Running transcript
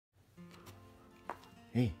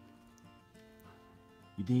Hey,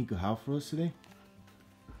 you think you could howl for us today?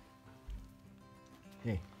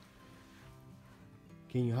 Hey,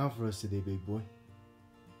 can you howl for us today, big boy?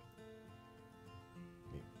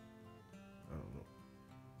 Hey, I don't know.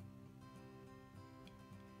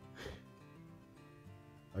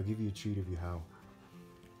 I'll give you a treat if you howl.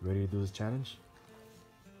 Ready to do this challenge?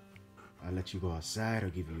 I'll let you go outside, I'll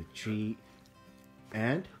give you a treat,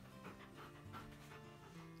 and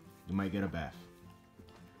you might get a bath.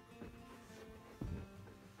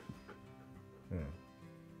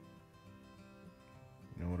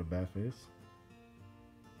 You know what a bath is?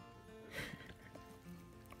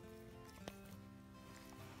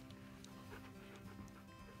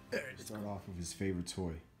 Start off with his favorite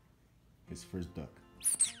toy, his first duck.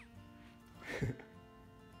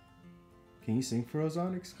 Can you sing for us,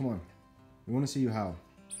 Onyx? Come on. We want to see you howl.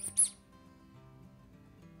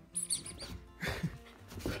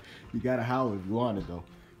 You gotta howl if you want it, though.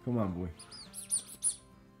 Come on, boy.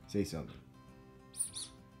 Say something.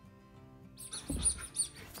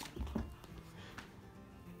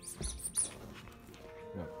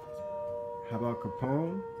 How about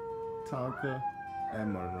Capone, Tonka,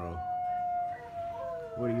 and Monroe?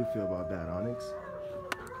 What do you feel about that, Onyx?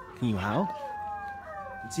 Can you howl?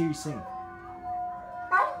 Let's hear you sing.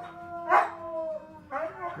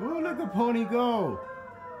 Oh, look at Pony go!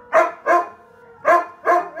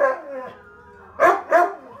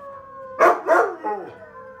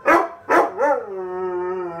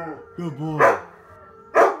 Good boy.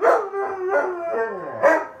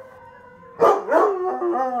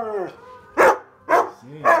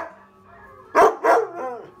 Sing.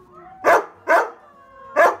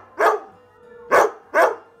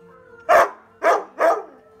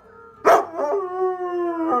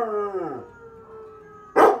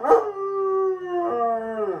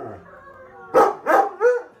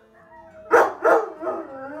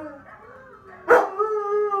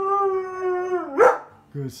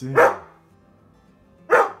 Good sing.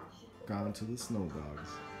 Gone to the snow dogs.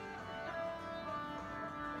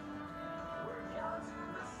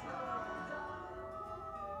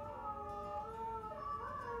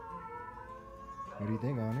 What do you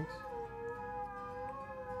think, Onyx?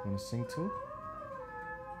 Wanna sing too?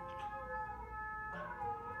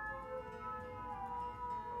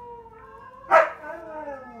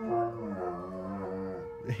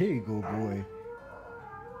 There you go, boy.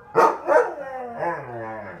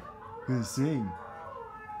 Good sing.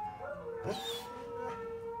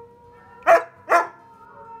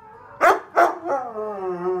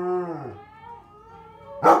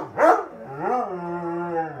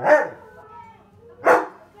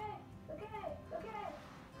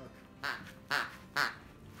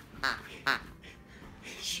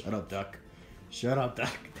 Shut up, duck. Shut up, duck.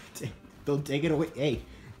 Don't take it away. Hey,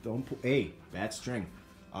 don't put. Hey, bad strength.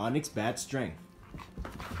 Onyx, bad strength.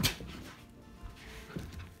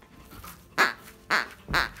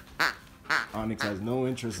 Onyx has no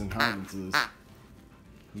interest in howling to this.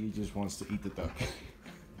 He just wants to eat the duck.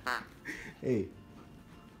 Hey,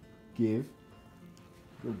 give.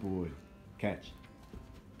 Good boy. Catch.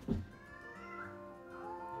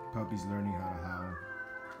 Puppy's learning how to howl.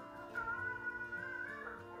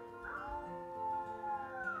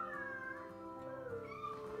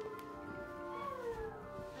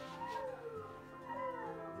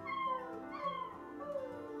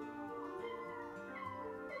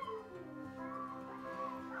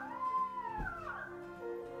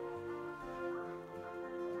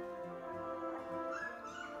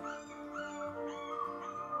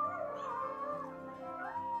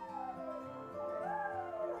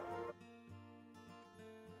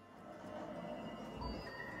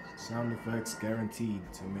 Sound effects guaranteed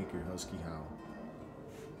to make your husky howl.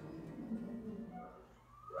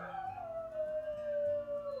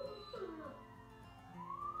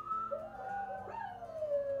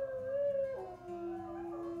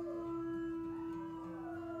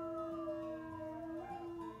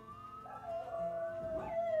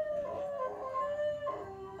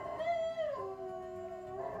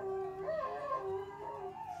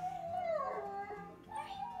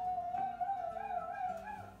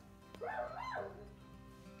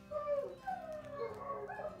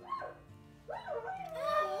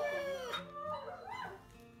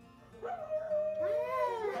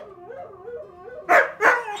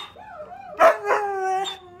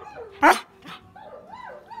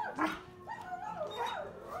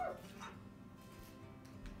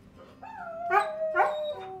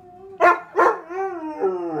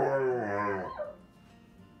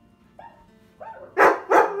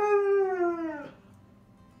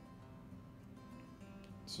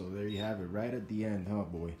 So there you have it, right at the end, huh,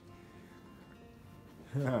 boy?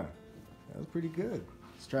 That was pretty good.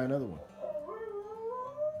 Let's try another one.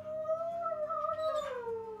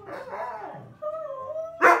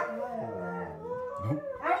 Nope.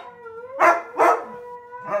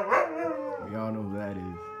 We all know who that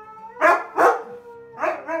is.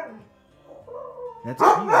 That's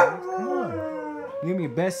cute. Alex. Come on. Give me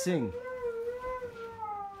your best sing.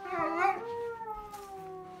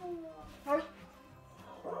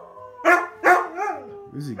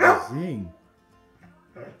 This is a good sing.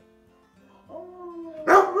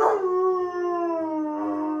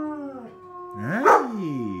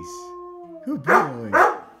 Nice. Good boy.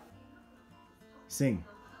 Sing.